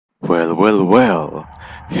Well.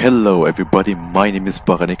 Hello everybody, my name is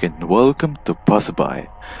Bakanik and welcome to Passerby.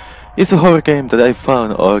 It's a horror game that I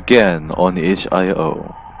found again on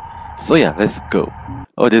itch.io. So yeah, let's go.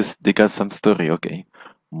 Oh, they got some story, okay.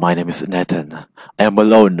 My name is Nathan. I am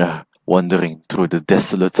alone, wandering through the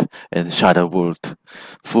desolate and shadow world.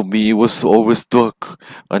 For me, it was always dark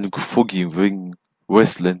and foggy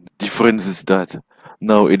wasteland. Difference is that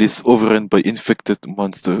now it is overrun by infected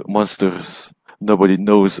monsters. Nobody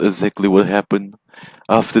knows exactly what happened.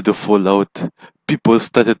 After the fallout, people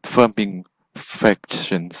started forming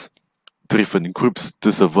factions, driven groups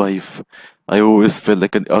to survive. I always felt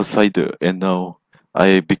like an outsider, and now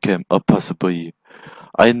I became a passerby.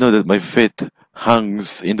 I know that my fate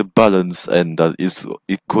hangs in the balance and that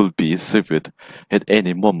it could be severed at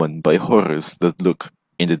any moment by horrors that lurk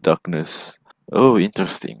in the darkness. Oh,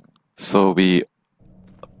 interesting. So we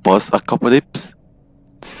post-apocalypse?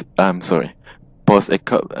 I'm sorry.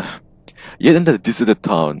 Yet in the deserted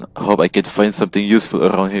town. I hope I can find something useful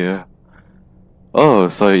around here. Oh,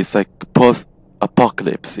 so it's like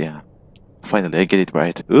post-apocalypse, yeah. Finally, I get it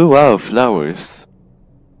right. Oh wow, flowers.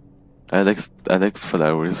 I like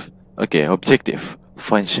flowers. Okay, objective.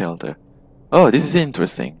 Find shelter. Oh, this is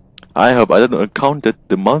interesting. I hope I don't encounter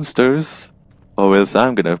the monsters, or else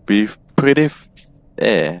I'm gonna be pretty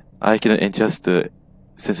I cannot adjust the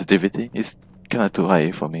sensitivity. It's kinda too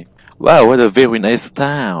high for me. Wow, what a very nice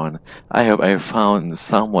town. I hope I found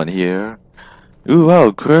someone here. Ooh, wow,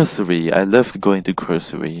 grocery. I love going to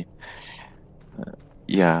grocery.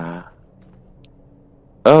 Yeah.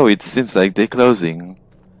 Oh, it seems like they're closing.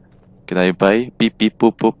 Can I buy? Beep beep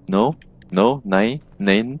boop boop. No? No?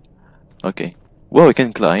 Nine? Okay. Whoa, I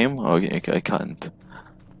can climb? Okay, I can't.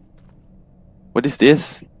 What is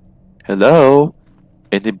this? Hello?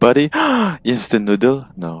 Anybody? Instant noodle?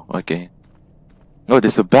 No, okay. Oh,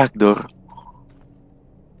 there's a back door.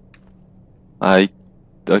 Okay,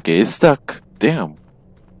 it's stuck. Damn.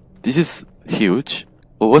 This is huge.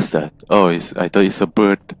 What was that? Oh, I thought it's a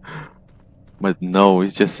bird. But no,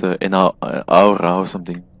 it's just an aura or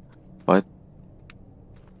something. What?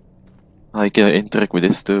 I can interact with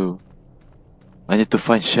this too. I need to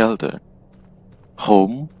find shelter.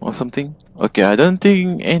 Home or something? Okay, I don't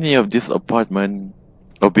think any of this apartment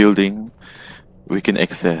or building we can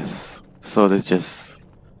access. So let's just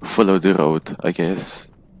follow the road, I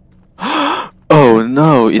guess. Oh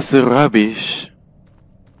no, it's a rubbish.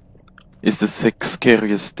 It's the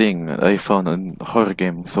scariest thing I found on horror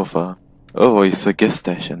game so far. Oh, it's a gas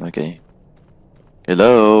station, okay.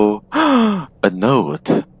 Hello? A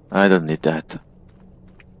note. I don't need that.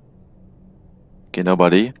 Okay,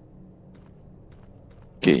 nobody?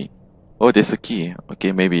 Okay. Oh, there's a key.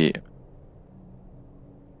 Okay, maybe.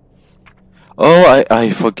 Oh,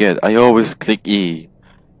 I forget. I always click E.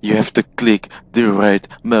 You have to click the right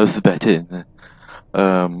mouse button.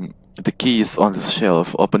 The key is on the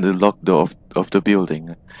shelf. Open the locked door of the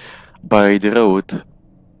building. By the road.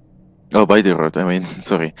 Oh, by the road, I mean,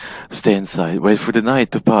 sorry. Stay inside. Wait for the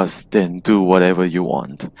night to pass. Then do whatever you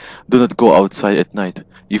want. Do not go outside at night.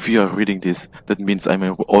 If you are reading this, that means I'm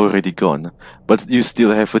already gone. But you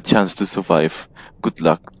still have a chance to survive. Good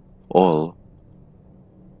luck, all.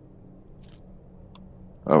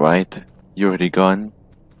 Alright, you already gone?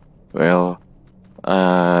 Well,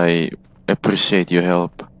 I appreciate your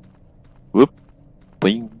help. Whoop,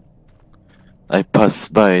 boing. I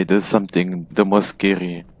passed by, there's something the most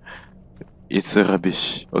scary. It's a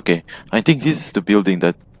rubbish. Okay, I think this is the building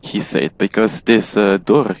that he said, because there's a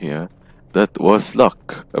door here that was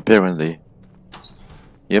locked, apparently.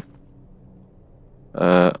 Yep.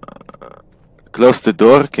 Close the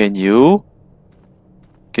door, can you?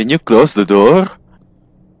 Can you close the door?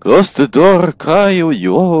 Close the door, Caio.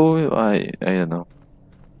 I don't know.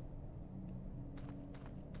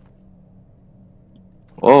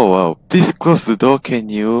 Oh wow, please close the door, can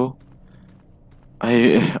you?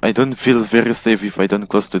 I don't feel very safe if I don't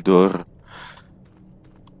close the door.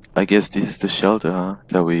 I guess this is the shelter, huh?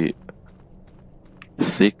 That we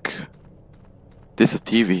seek. There's a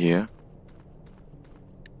TV here.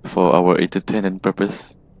 For our entertainment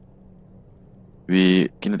purpose. We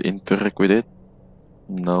cannot interact with it.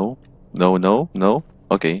 No.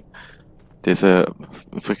 Okay. There's a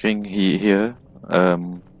freaking here.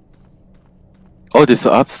 Oh, there's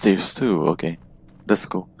a upstairs too. Okay. That's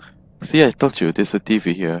cool. See, I told you there's a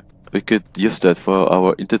TV here. We could use that for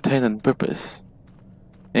our entertainment purpose.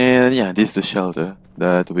 And yeah, this is the shelter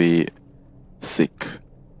that we seek.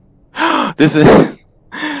 This is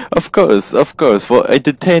of course, for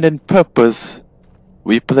entertainment purpose.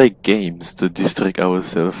 We play games to distract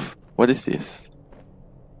ourselves. What is this?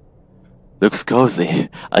 Looks cozy.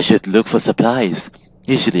 I should look for supplies.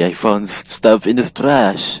 Usually I found stuff in this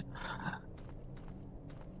trash.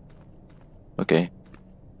 Okay.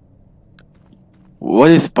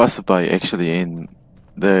 What is Passerby actually in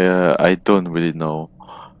the... I don't really know.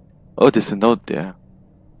 Oh, there's a note there.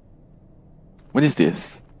 What is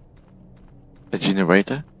this? A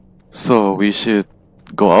generator? So we should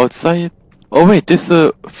go outside? Oh wait, there's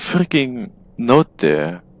a freaking note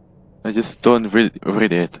there. I just don't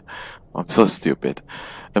read it. I'm so stupid.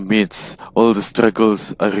 Amidst all the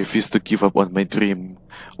struggles, I refuse to give up on my dream.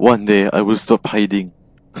 One day I will stop hiding,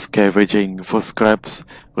 scavenging for scraps,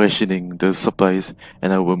 rationing the supplies,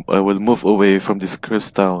 and I will move away from this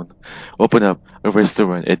cursed town. Open up a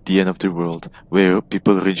restaurant at the end of the world where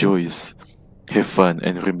people rejoice, have fun,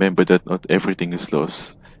 and remember that not everything is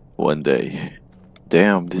lost. One day.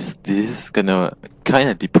 Damn, this is kinda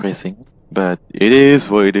depressing, but it is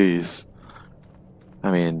what it is.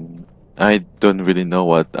 I mean, I don't really know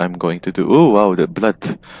what I'm going to do. Oh wow, the blood.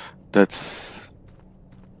 That's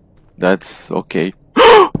okay.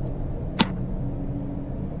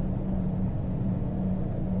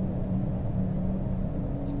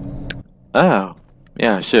 Ah,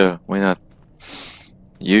 yeah, sure, why not?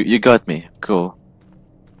 You got me. Cool.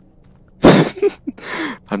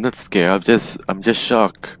 I'm not scared. I'm just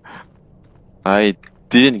shocked. I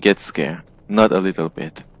didn't get scared. Not a little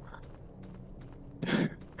bit.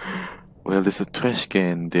 Well, there's a trash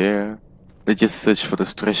can there. Let's just search for the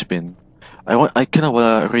trash bin. I kinda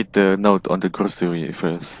wanna read the note on the grocery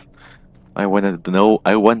first. I want to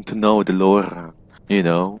know the lore, you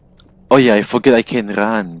know? Oh yeah, I forget I can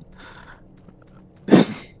run.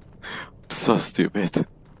 So stupid.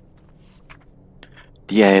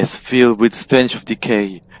 The air is filled with stench of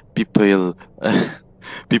decay. People,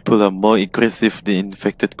 people are more aggressive than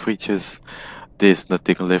infected creatures. There's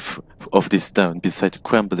nothing left of this town besides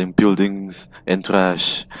crumbling buildings and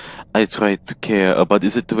trash. I try to care about the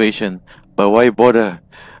situation, but why bother?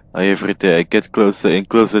 Every day I get closer and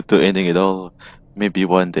closer to ending it all. Maybe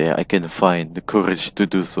one day I can find the courage to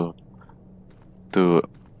do so. To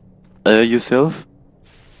yourself?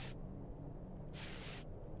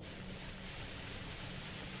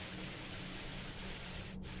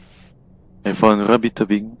 I found rabbit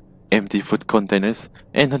tubbing, empty food containers,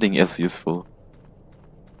 and nothing else useful.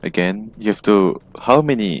 Again, you have to... How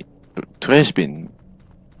many trash bin?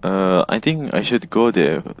 I think I should go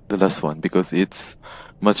there, the last one, because it's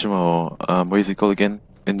much more, what is it called again?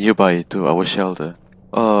 Nearby to our shelter.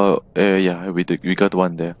 Yeah, we got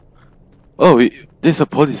one there. Oh, there's a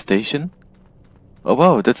police station? Oh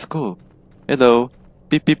wow, that's cool. Hello.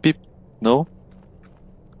 Beep beep beep. No?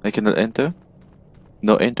 I cannot enter?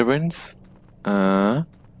 No entrance?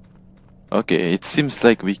 Okay, it seems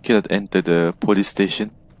like we cannot enter the police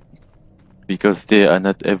station because they are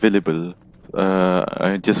not available.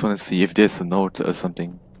 I just want to see if there's a note or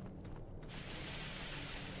something.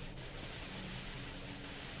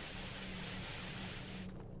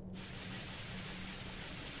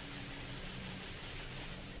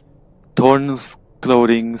 Torn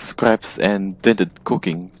clothing, scraps, and dented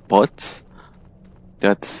cooking pots.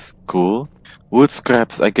 That's cool. Wood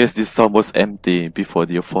scraps, I guess this town was empty before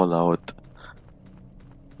the fallout.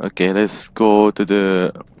 Okay, let's go to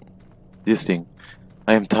this thing.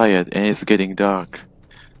 I am tired and it's getting dark.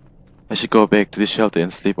 I should go back to the shelter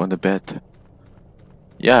and sleep on the bed.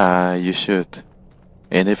 Yeah, you should.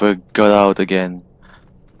 And if I got out again.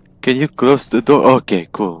 Can you close the door? Okay,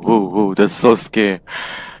 cool. Whoa, whoa, that's so scary.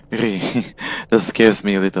 That scares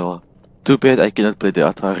me a little. Too bad I cannot play the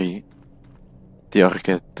Atari. The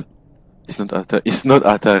arcade. It's not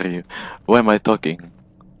Atari. Why am I talking?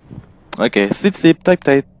 Okay, sleep, sleep, type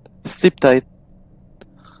tight. Sleep tight.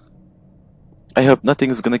 I hope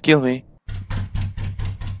nothing's gonna kill me.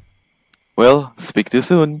 Well, speak too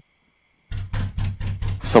soon.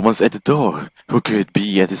 Someone's at the door. Who could it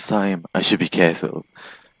be at this time? I should be careful.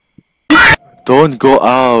 Don't go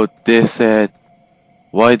out, they said.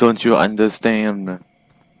 Why don't you understand?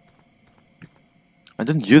 I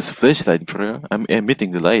don't use flashlight, bro. I'm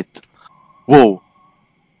emitting the light. Whoa!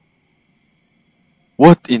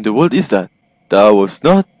 What in the world is that? That was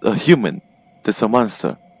not a human. That's a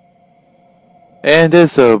monster. And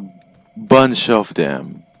there's a bunch of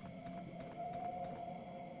them.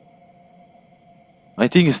 I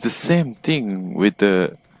think it's the same thing with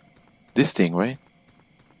this thing, right?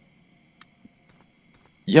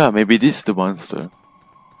 Yeah, maybe this is the monster.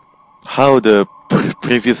 How the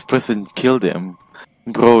previous person killed them.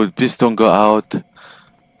 Bro, please don't go out.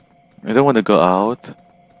 I don't want to go out.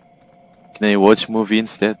 Can I watch movie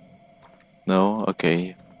instead? No?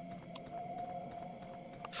 Okay.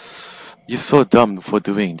 You're so dumb for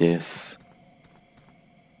doing this.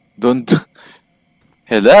 Don't...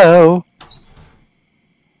 Hello?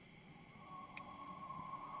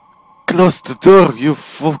 Close the door, you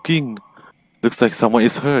fucking... Looks like someone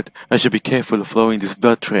is hurt. I should be careful following this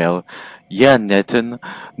blood trail. Yeah, Nathan.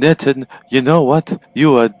 Nathan, you know what?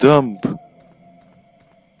 You are dumb.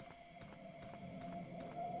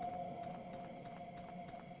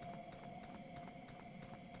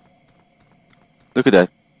 Look at that.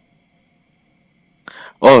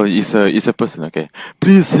 Oh, it's a person, okay.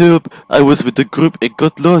 Please help! I was with the group and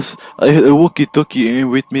got lost. I had a walkie-talkie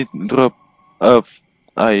with me drop. Uh,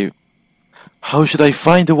 I... How should I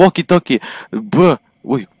find the walkie-talkie? Bruh,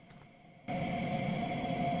 wait.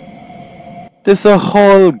 There's a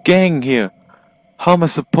whole gang here. How am I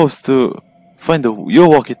supposed to find your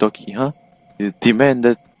walkie-talkie, huh? You demand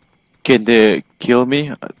that... Can they kill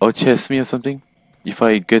me or chase me or something? If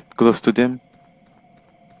I get close to them?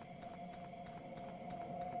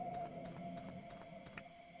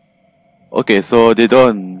 Okay, so they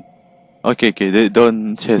don't... Okay, they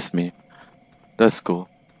don't chase me. That's cool.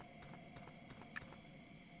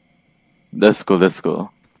 That's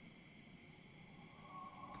cool.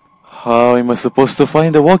 How am I supposed to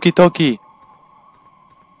find the walkie-talkie?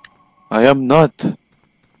 I am not.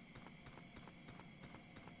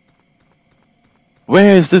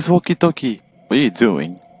 Where is this walkie-talkie? What are you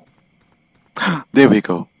doing? There we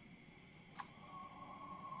go.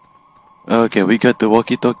 Okay, we got the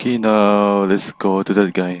walkie-talkie now. Let's go to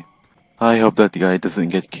that guy. I hope that guy doesn't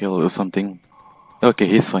get killed or something. Okay,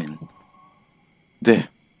 he's fine. There.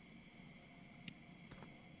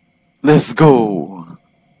 Let's go!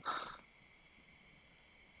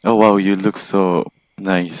 Oh wow, you look so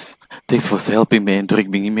nice. Thanks for helping me and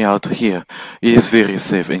bringing me out here. It is very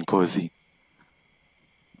safe and cozy.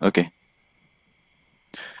 Okay.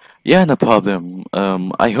 Yeah, no problem.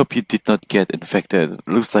 I hope you did not get infected.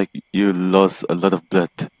 Looks like you lost a lot of blood.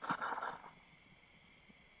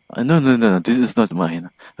 No, this is not mine.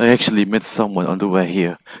 I actually met someone on the way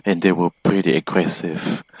here, and they were pretty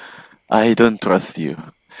aggressive. I don't trust you.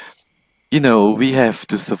 You know, we have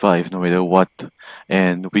to survive no matter what,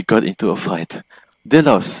 and we got into a fight. They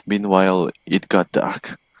lost, meanwhile, it got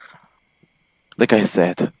dark. Like I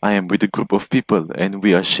said, I am with a group of people, and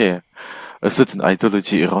we are share a certain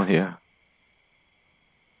ideology around here.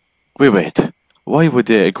 Wait, why were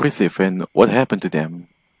they aggressive and what happened to them?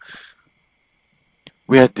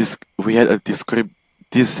 We had a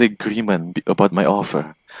disagreement about my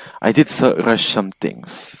offer. I did rush some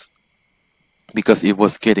things because it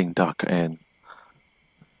was getting dark and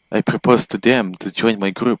I proposed to them to join my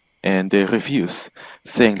group and they refused,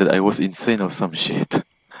 saying that I was insane or some shit.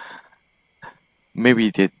 Maybe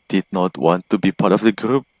they did not want to be part of the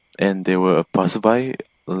group and they were a passerby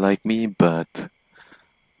like me, but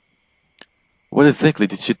what exactly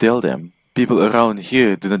did you tell them? People around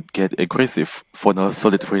here do not get aggressive for no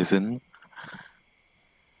solid reason.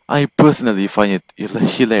 I personally find it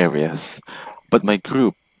hilarious, but my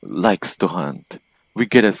group likes to hunt. We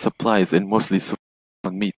gather supplies and mostly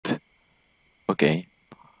on meat. Okay.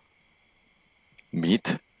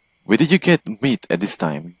 Meat? Where did you get meat at this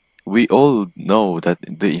time? We all know that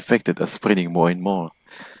the infected are spreading more and more.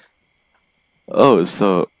 Oh,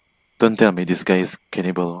 so don't tell me this guy is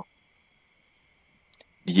cannibal.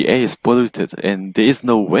 The air is polluted and there is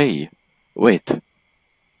no way. Wait,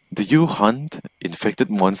 do you hunt infected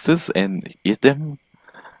monsters and eat them?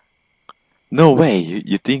 No way,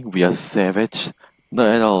 you think we are savage? Not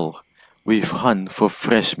at all. We hunt for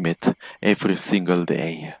fresh meat every single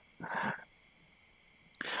day.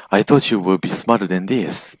 I thought you would be smarter than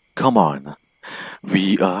this. Come on.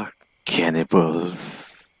 We are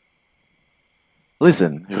cannibals.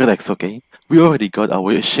 Listen, relax, okay? We already got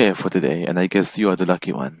our share for today, and I guess you are the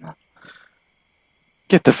lucky one.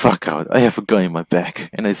 Get the fuck out. I have a gun in my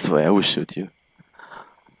back, and I swear I will shoot you.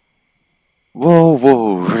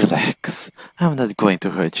 Whoa, relax. I'm not going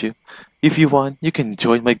to hurt you. If you want, you can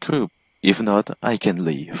join my group. If not, I can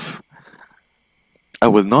leave. I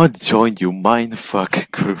will not join you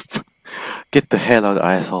mindfuck group. Get the hell out,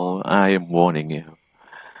 asshole. I am warning you.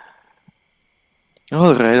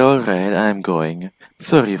 Alright, I'm going.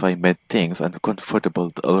 Sorry if I made things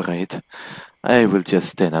uncomfortable, alright. I will just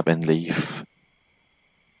stand up and leave.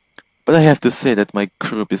 But I have to say that my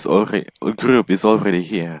group is already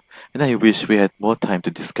here, and I wish we had more time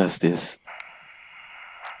to discuss this.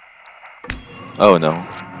 Oh no.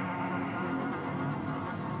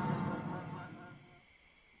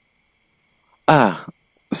 Ah,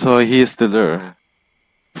 so he is the lure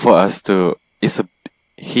for us to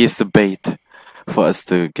he is the bait for us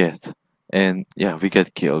to get. And yeah, we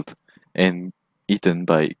get killed and eaten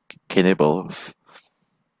by cannibals.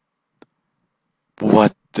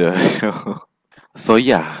 What the hell? So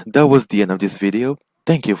yeah, that was the end of this video.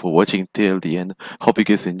 Thank you for watching till the end. Hope you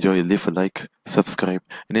guys enjoy. Leave a like, subscribe,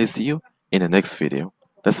 and I'll see you in the next video.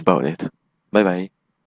 That's about it. Bye bye.